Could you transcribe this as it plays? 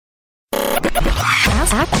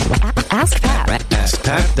Ask Pat.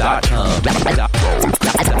 AskPat.com.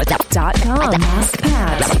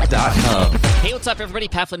 AskPat.com. Hey, what's up, everybody?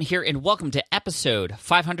 Pat Flynn here, and welcome to episode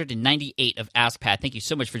 598 of Ask Pat. Thank you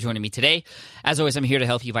so much for joining me today. As always, I'm here to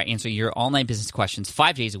help you by answering your online business questions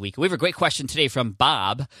 5 days a week. We have a great question today from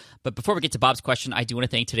Bob, but before we get to Bob's question, I do want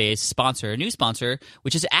to thank today's sponsor, a new sponsor,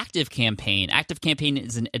 which is ActiveCampaign. ActiveCampaign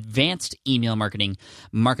is an advanced email marketing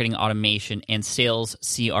automation, and sales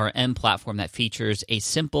CRM platform that features a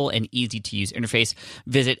simple and easy-to-use interface.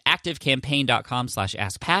 Visit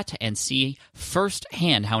activecampaign.com/askpat and see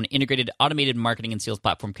firsthand how an integrated automated marketing and sales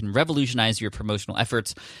platform can revolutionize your promotional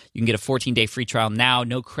efforts. You can get a 14-day free trial now,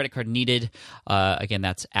 no credit card needed. Again,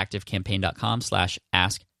 that's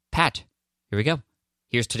activecampaign.com/askpat. Here we go.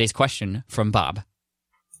 Here's today's question from Bob.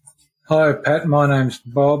 Hi, Pat. My name's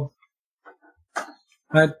Bob.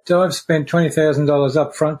 I've spent $20,000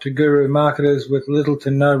 up front to guru marketers with little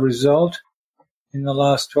to no result in the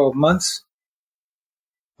last 12 months.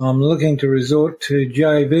 I'm looking to resort to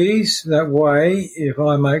JVs. That way, if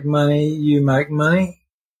I make money, you make money.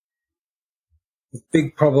 The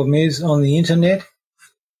big problem is on the internet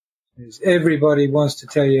is everybody wants to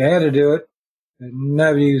tell you how to do it, but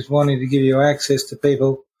nobody is wanting to give you access to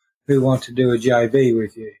people who want to do a JV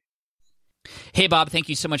with you. Hey, Bob, thank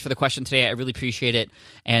you so much for the question today. I really appreciate it.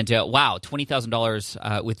 And wow,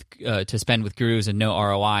 $20,000 to spend with gurus and no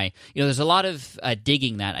ROI. You know, there's a lot of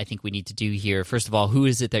digging that I think we need to do here. First of all, who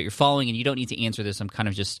is it that you're following? And you don't need to answer this. I'm kind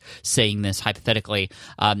of just saying this hypothetically.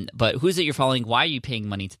 But who is it you're following? Why are you paying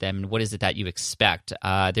money to them? And what is it that you expect?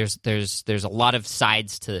 There's a lot of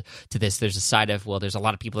sides to this. There's a side of, well, there's a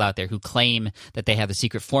lot of people out there who claim that they have the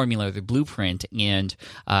secret formula or the blueprint, and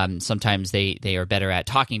sometimes they are better at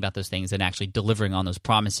talking about those things than actually delivering on those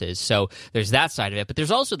promises. So there's that side of it, but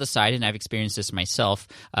there's also the side, and I've experienced this myself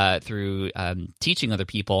through teaching other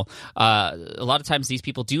people. A lot of times these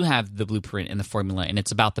people do have the blueprint and the formula, and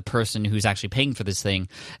it's about the person who's actually paying for this thing.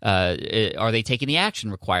 Are they taking the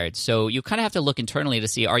action required? So you kind of have to look internally to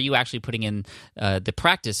see, are you actually putting in the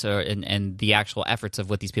practice and the actual efforts of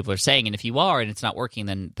what these people are saying? And if you are and it's not working,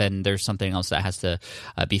 then there's something else that has to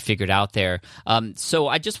be figured out there. So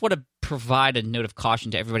I just want to provide a note of caution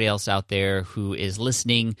to everybody else out there who is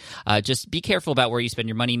listening. Just be careful about where you spend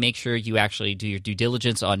your money. Make sure you actually do your due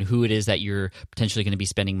diligence on who it is that you're potentially going to be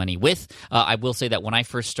spending money with. I will say that when I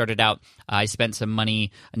first started out, I spent some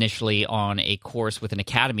money initially on a course with an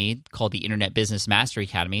academy called the Internet Business Mastery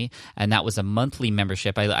Academy, and that was a monthly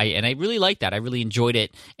membership. And I really liked that. I really enjoyed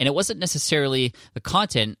it. And it wasn't necessarily the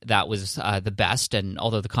content that was the best, and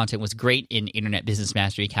although the content was great in Internet Business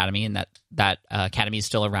Mastery Academy, and that academy is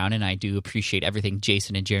still around, and I do appreciate everything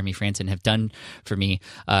Jason and Jeremy Franson have done for me.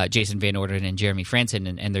 Jason Van Orden and Jeremy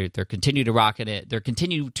Franson, and they're continue to rock it. They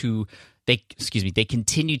continue to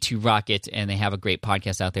rock it, and they have a great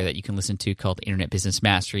podcast out there that you can listen to called Internet Business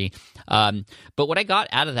Mastery. But what I got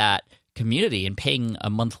out of that community and paying a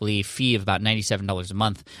monthly fee of about $97 a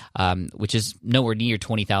month, which is nowhere near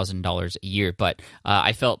 $20,000 a year, but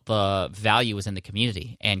I felt the value was in the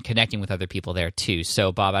community and connecting with other people there too.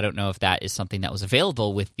 So, Bob, I don't know if that is something that was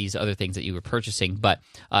available with these other things that you were purchasing, but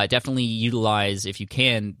definitely utilize, if you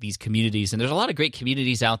can, these communities. And there's a lot of great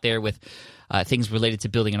communities out there with things related to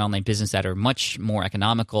building an online business that are much more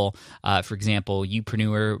economical. For example,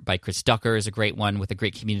 Upreneur by Chris Ducker is a great one with a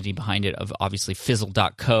great community behind it of obviously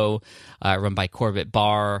Fizzle.co, run by Corbett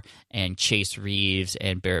Barr and Chase Reeves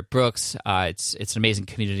and Barrett Brooks. It's an amazing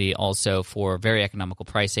community also for very economical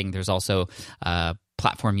pricing. There's also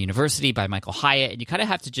Platform University by Michael Hyatt, and you kind of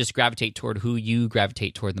have to just gravitate toward who you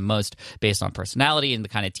gravitate toward the most based on personality and the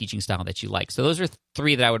kind of teaching style that you like. So those are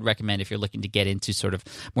three that I would recommend if you're looking to get into sort of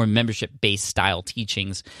more membership-based style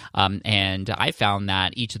teachings. And I found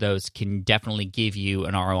that each of those can definitely give you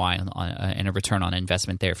an ROI and a return on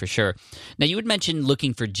investment there for sure. Now, you would mention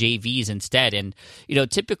looking for JVs instead, and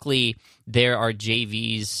typically there are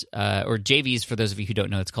JVs, or JVs for those of you who don't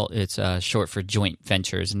know, it's short for joint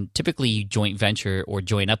ventures, and typically you joint venture or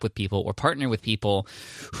join up with people or partner with people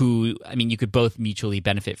who, you could both mutually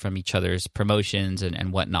benefit from each other's promotions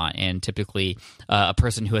and whatnot. And typically a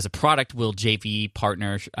person who has a product will JV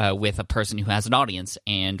partner with a person who has an audience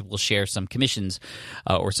and will share some commissions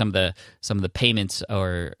or some of the payments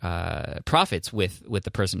or profits with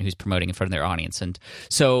the person who's promoting in front of their audience. And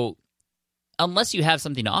so unless you have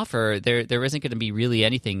something to offer, there isn't going to be really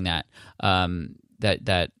anything that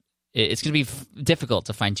it's going to be difficult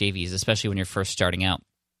to find JVs, especially when you're first starting out,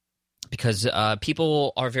 because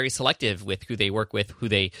people are very selective with who they work with, who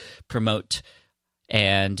they promote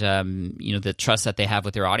and the trust that they have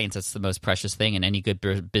with their audience. That's the most precious thing, and any good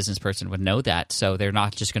business person would know that. So they're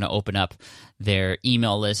not just going to open up their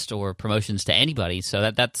email list or promotions to anybody. So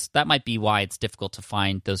that might be why it's difficult to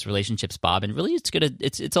find those relationships, Bob. And really,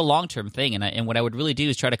 it's a long-term thing. And what I would really do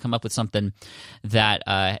is try to come up with something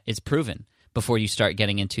that is proven before you start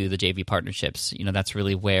getting into the JV partnerships. That's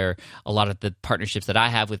really where a lot of the partnerships that I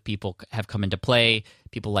have with people have come into play.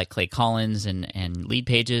 People like Clay Collins and Lead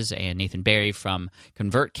Pages and Nathan Barry from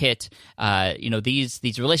ConvertKit.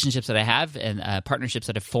 These relationships that I have and partnerships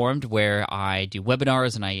that have formed where I do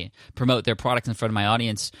webinars and I promote their products in front of my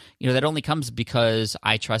audience, that only comes because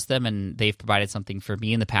I trust them and they've provided something for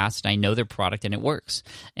me in the past and I know their product and it works.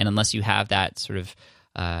 And unless you have that sort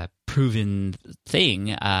of proven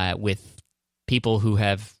thing with people who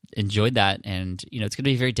have enjoyed that, and it's going to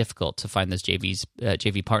be very difficult to find those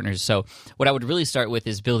JV partners. So what I would really start with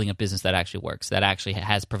is building a business that actually works, that actually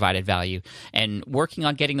has provided value, and working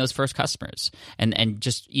on getting those first customers. And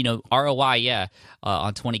just ROI,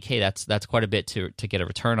 on 20K, that's quite a bit to get a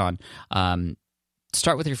return on.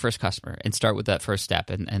 Start with your first customer and start with that first step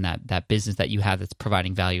and that business that you have that's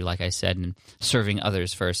providing value, like I said, and serving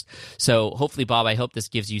others first. So hopefully, Bob, I hope this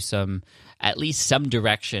gives you at least some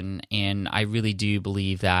direction. And I really do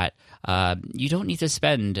believe that you don't need to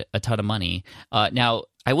spend a ton of money. Now,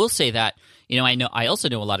 I will say that, I also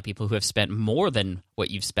know a lot of people who have spent more than what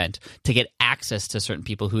you've spent to get access to certain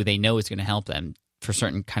people who they know is going to help them for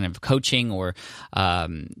certain kind of coaching or,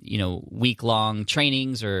 week-long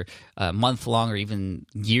trainings or month-long or even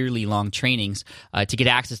yearly-long trainings to get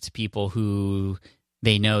access to people who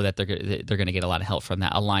they know that they're going to get a lot of help from.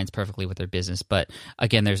 That aligns perfectly with their business. But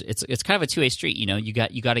again, it's kind of a two-way street. You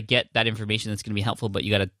got to get that information that's going to be helpful, but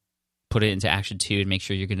you got to put it into action too and make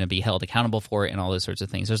sure you're going to be held accountable for it and all those sorts of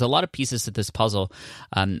things. There's a lot of pieces to this puzzle.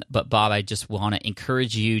 But Bob, I just want to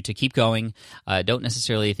encourage you to keep going. Don't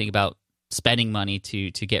necessarily think about spending money to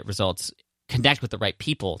get results. Connect with the right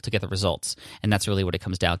people to get the results, and that's really what it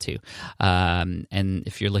comes down to. And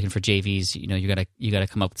if you're looking for JVs, you gotta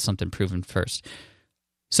come up with something proven first.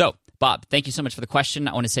 So, Bob, thank you so much for the question.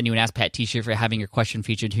 I want to send you an Ask Pat t-shirt for having your question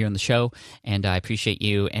featured here on the show, and I appreciate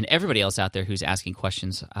you and everybody else out there who's asking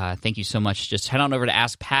questions. Thank you so much. Just head on over to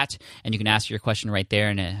Ask Pat, and you can ask your question right there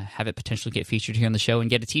and have it potentially get featured here on the show and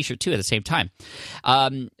get a t-shirt too at the same time.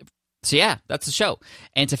 So yeah, that's the show.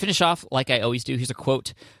 And to finish off, like I always do, here's a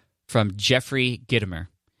quote from Jeffrey Gitomer.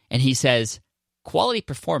 And he says, "Quality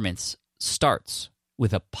performance starts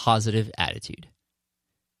with a positive attitude."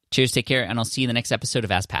 Cheers, take care, and I'll see you in the next episode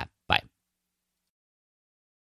of Ask Pat.